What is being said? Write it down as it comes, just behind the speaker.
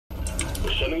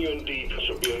Sending you in deep,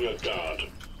 so be on your guard.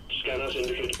 Scanners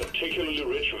indicate particularly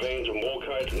rich veins of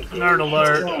morkite and gold. Nerd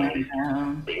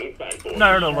alert. Bring it back, boys.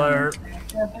 Nerd alert.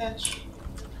 Yeah, bitch.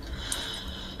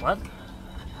 What?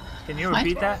 Can you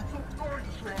repeat that?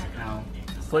 No.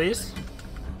 Please?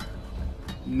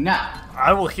 No.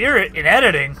 I will hear it in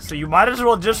editing, so you might as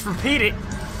well just repeat it.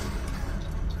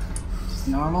 Just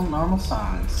normal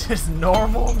songs. Just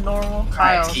normal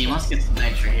Kyle. Alright, team, let's get some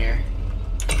nitro here.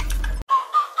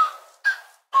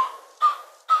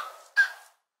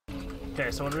 Okay,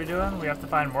 so what are we doing? We have to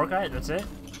find morkite, that's it?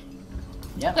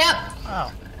 Yep. Oh.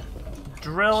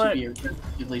 Drill Should be it. a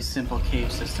relatively simple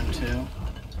cave system too.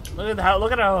 Look at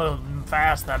how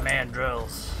fast that man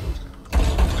drills.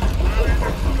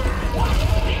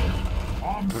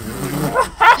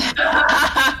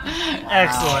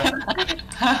 Excellent.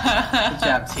 Good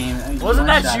job, team. Wasn't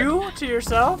that you to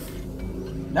yourself?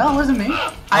 No, it wasn't me.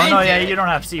 Oh no, yeah, you don't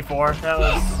have C4. That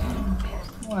was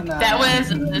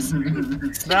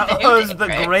That was the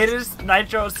greatest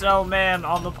nitro cell man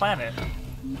on the planet.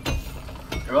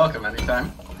 You're welcome,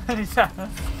 anytime.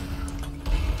 Anytime.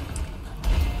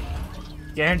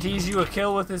 Guarantees you a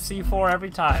kill with his C4 every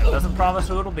time. Doesn't promise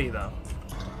who it'll be though.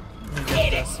 Let me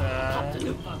get this,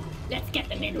 Let's get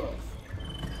the minerals.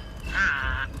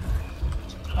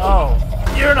 Oh,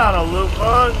 you're not a loot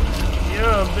bug. You're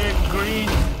a big green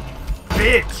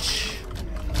bitch.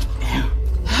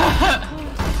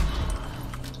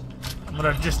 I'm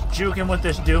gonna just juke him with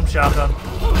this doom shotgun.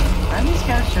 Why are these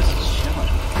guys just chilling?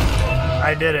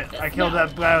 I did it. I killed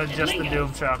that guy with just the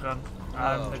doom shotgun.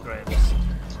 I'm the greatest.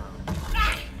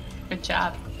 Good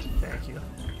job. Thank you.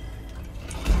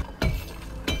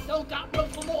 Don't got room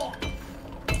for more.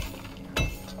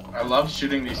 I love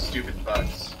shooting these stupid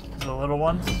bugs. The little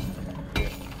ones.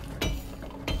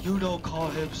 You don't call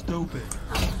him stupid.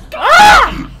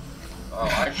 Ah! Oh,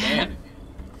 I can.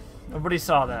 Nobody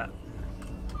saw that.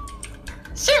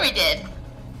 Sure we did.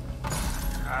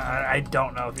 I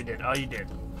don't know if you did. Oh, you did.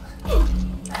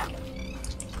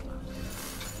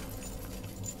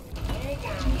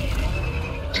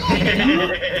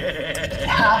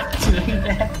 Stop doing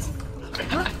that.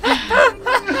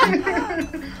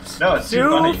 No, it's too 2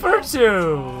 funny. for 2.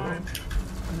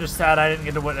 I'm just sad I didn't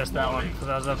get to witness that one because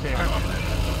I was up here.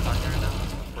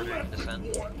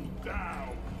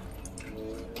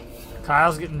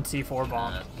 Kyle's getting C4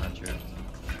 bombed. That's not true.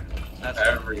 That's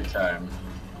Every time.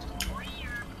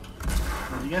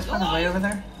 Did you guys find a way over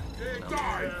there?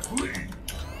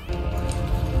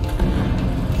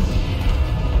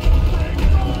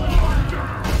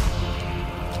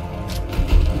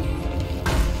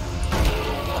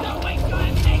 No waste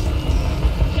time, mate.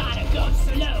 Gotta go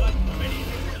slow.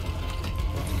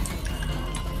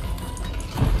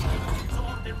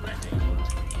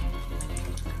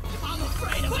 I'm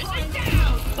afraid of it.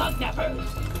 Down, bug never.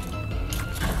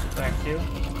 Thank you.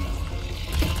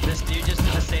 This dude just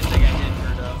did the same thing I did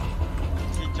for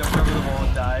He jumped over the wall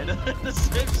and died. The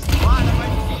same spot on my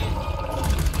team.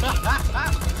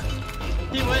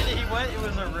 He went, it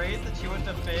was a wraith and she went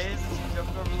to phase and she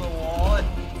jumped over the wall and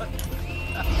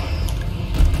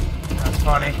That's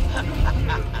funny.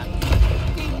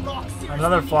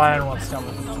 Another flying one's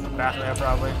coming back there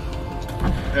probably.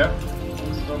 Yep.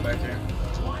 Still back here.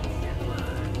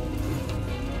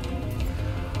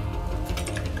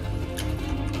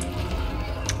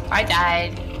 I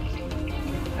died.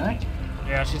 Really?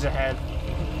 Yeah, she's ahead.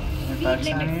 Bugs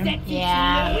on you?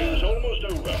 Yeah. Ring's almost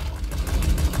over.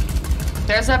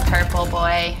 There's a purple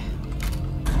boy.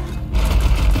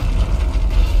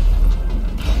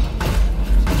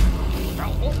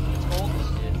 it's cold.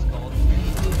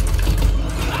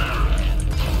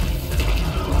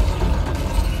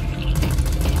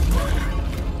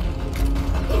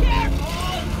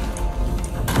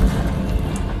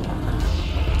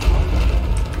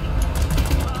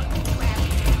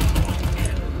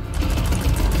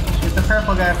 Shoot the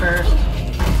purple guy first.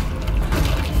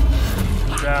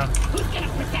 Down. Who's gonna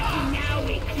protect you now?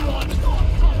 If you're not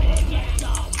coming in yet,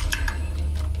 though.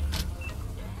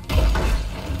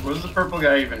 What does the purple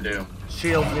guy even do?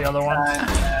 Shield the other one.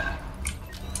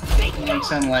 It makes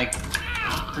him like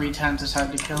 3 times as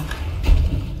hard to kill.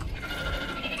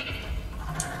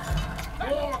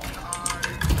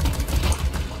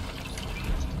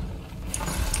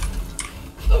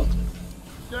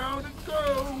 Down and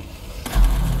go.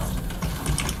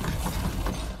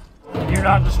 Did you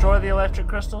not destroy the electric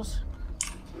crystals?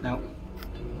 Nope.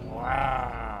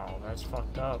 Wow, that's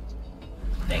fucked up.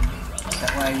 Thank you, brother. Is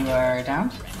that why you are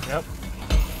down? Yep.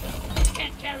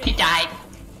 Can't carry He died.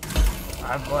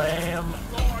 I blame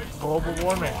global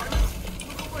warming.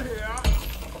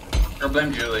 Or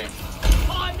blame Julie.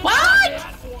 What?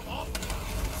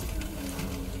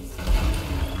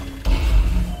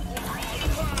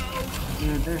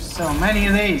 There's so many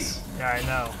of these. Yeah, I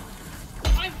know.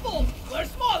 I'm full.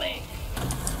 Where's Molly?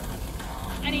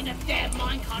 I need a damn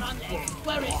minecart on there.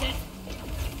 Where is it?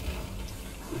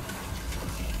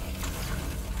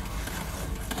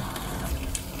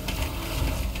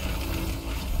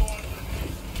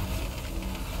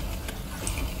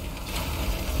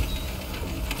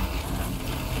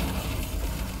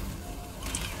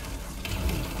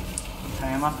 I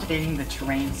am updating the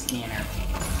terrain scanner.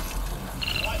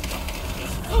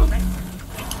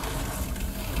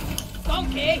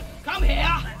 Donkey, come here.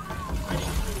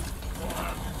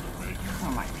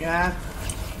 Oh my god.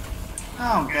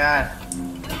 Oh god.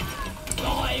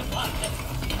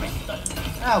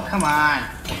 Oh, come on.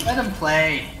 Let him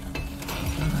play.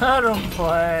 Let him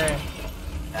play.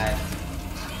 God.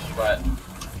 But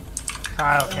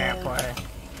Kyle can't play.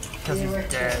 Because he's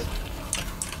dead.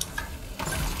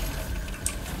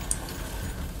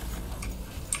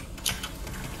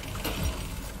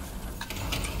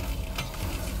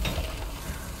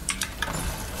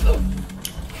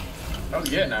 I was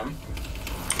getting him.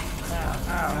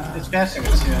 It's faster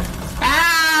with two.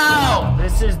 Ow!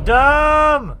 This is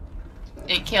dumb!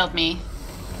 It killed me.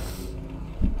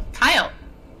 Kyle,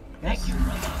 Yes.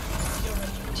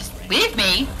 just leave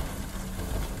me.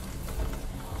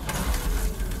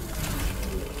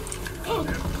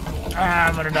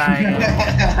 I'm gonna die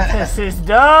again. This is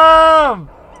dumb!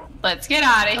 Let's get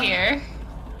out of here.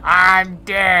 I'm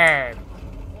dead.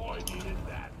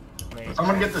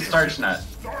 Someone get the starch nut.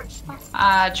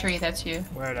 Tree, that's you.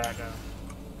 Where'd I go?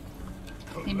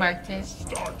 He marked it.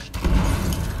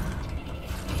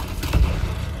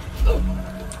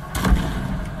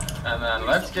 And then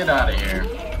let's get out of here.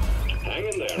 Hang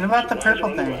in there. What about the Supplies are purple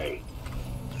on the thing? way.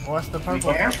 What's the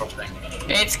purple? Where? Purple thing.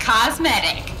 It's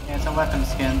cosmetic. Yeah, it's a weapon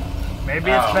skin.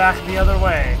 Maybe it's Oh. back the other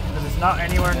way. Because it's not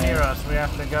anywhere near us. We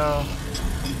have to go.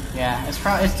 Yeah, it's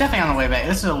definitely on the way back.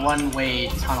 This is a one-way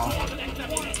tunnel.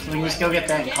 So we can just go get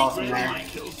that and call from there.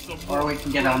 Or we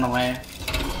can get it on the way.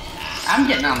 I'm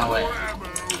getting on the way.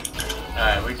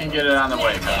 Alright, we can get it on the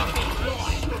way, Kyle.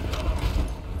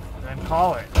 Then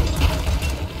call it.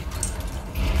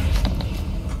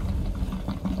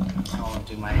 I'll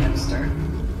do my head start.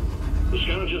 The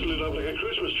scanner just lit up like a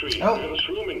Christmas tree. Oh. We have a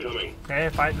swarm incoming. Okay,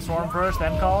 fight the swarm first,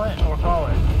 then call it, or call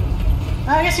it.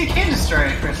 I guess you can destroy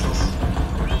it, crystals.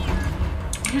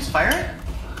 You just fire it?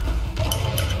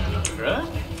 Really?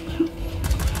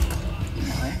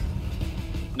 Anyway.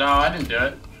 No, I didn't do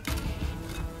it.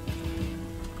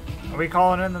 Are we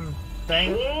calling in the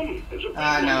thing? Swarm? It's a big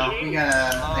No, machine. we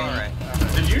gotta. Alright.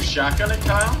 Did you shotgun it,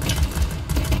 Kyle?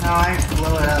 No, I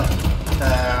blow it up.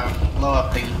 The blow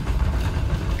up thingy.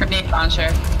 Grenade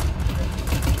launcher.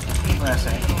 What did I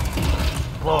say?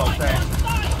 Blow up thing.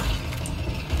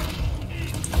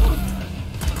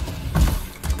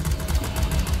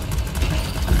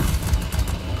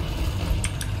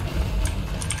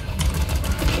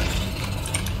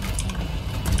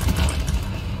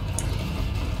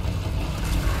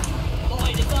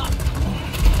 Light it up.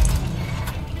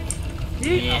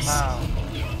 Yes. Wow.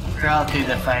 Or I'll do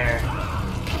the fire.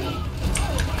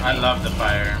 I love the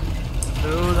fire.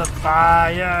 Through the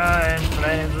fire and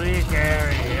flames we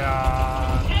carry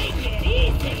on. Take it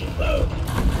easy.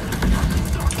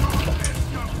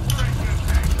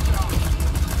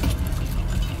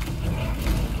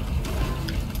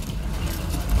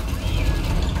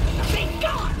 Be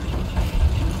gone.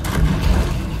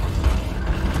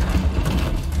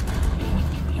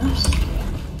 Oops.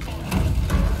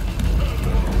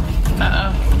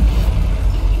 Uh-oh.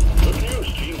 Good news,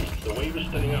 team. The wave is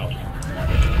thinning out.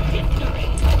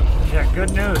 Yeah,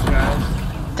 good news, guys.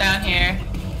 Down here.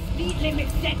 Speed limit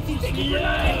set to slow.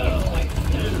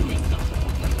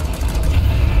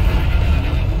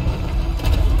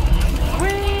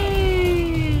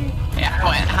 Whee! Yeah, I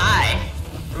went high.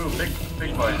 Ooh,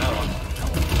 big boy, another one.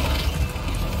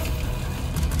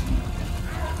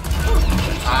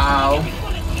 Ow.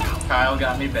 Kyle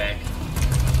got me back.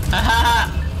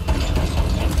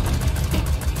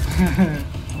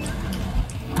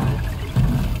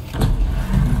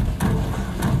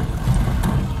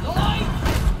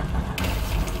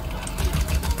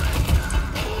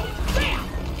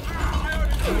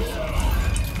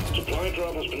 Supply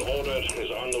drop has been ordered.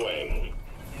 Is on the way.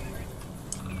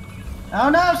 Oh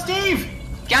no, Steve!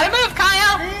 Gotta move,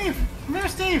 Kyle! Steve! Come here,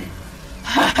 Steve!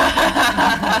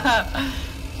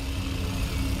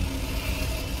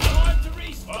 Time to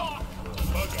restart.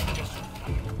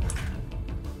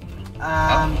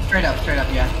 Straight up,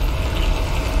 yeah.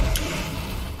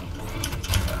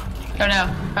 Oh no,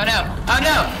 oh no, oh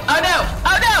no, oh no,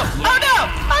 oh no, oh no,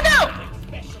 oh no!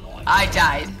 I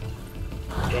died.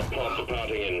 Drop pods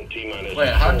departing in T-minus. Wait,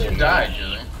 how'd you die,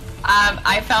 Julie?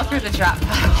 I fell through the drop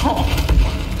hole.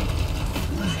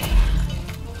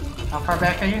 How far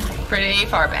back are you? Pretty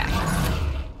far back.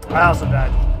 I also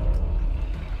died.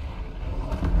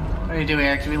 What do you do,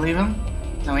 Eric? Do we leave him?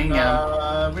 No, we can get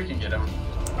him. We can get him.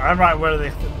 I'm right where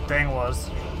the thing was.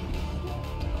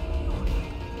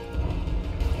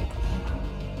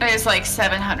 There's like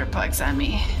 700 bugs on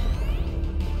me.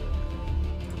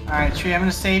 Alright, Tree, I'm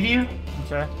gonna save you,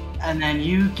 Okay. and then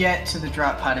you get to the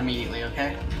drop pod immediately,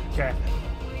 okay? Okay.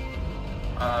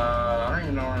 I don't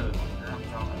even know where the...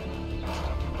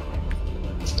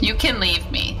 You can leave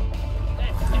me.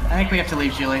 I think we have to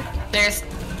leave, Julie. There's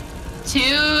 2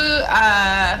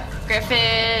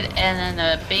 Griffin and then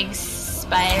a big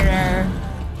spider.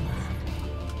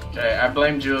 Okay, I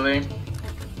blame Julie.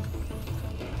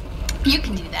 You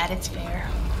can do that, it's fair.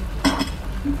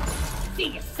 See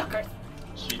you, sucker.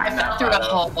 She I did fell not through a know.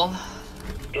 hole.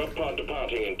 Drop pod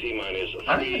departing in T-minus.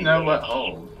 I don't even know what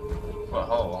hole. What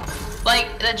hole?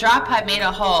 Like, the drop pod made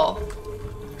a hole.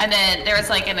 And then there was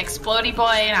like an explodey boy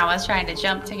and I was trying to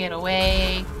jump to get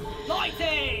away.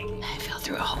 Lighting! I fell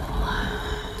through a hole.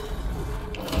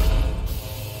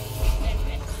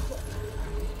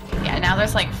 Yeah, now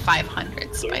there's like 500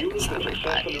 The spiders mutants on were my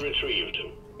successfully body. retrieved.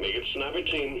 Make it snappy,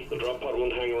 team. The drop pod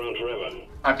won't hang around forever.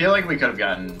 I feel like we could have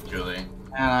gotten Julie.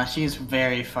 She's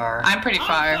very far. I'm pretty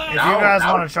far. If No, you guys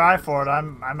no. want to try for it,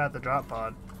 I'm at the drop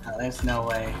pod. No, there's no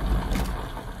way.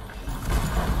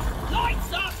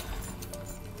 Lights up!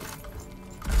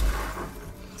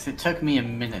 It took me a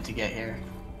minute to get here.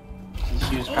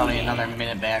 She was probably another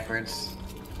minute backwards.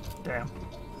 Damn.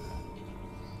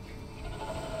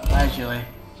 Bye, Julie.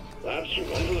 That's one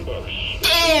for the books.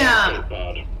 Damn!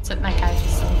 Pod. That's what my guy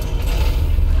just said.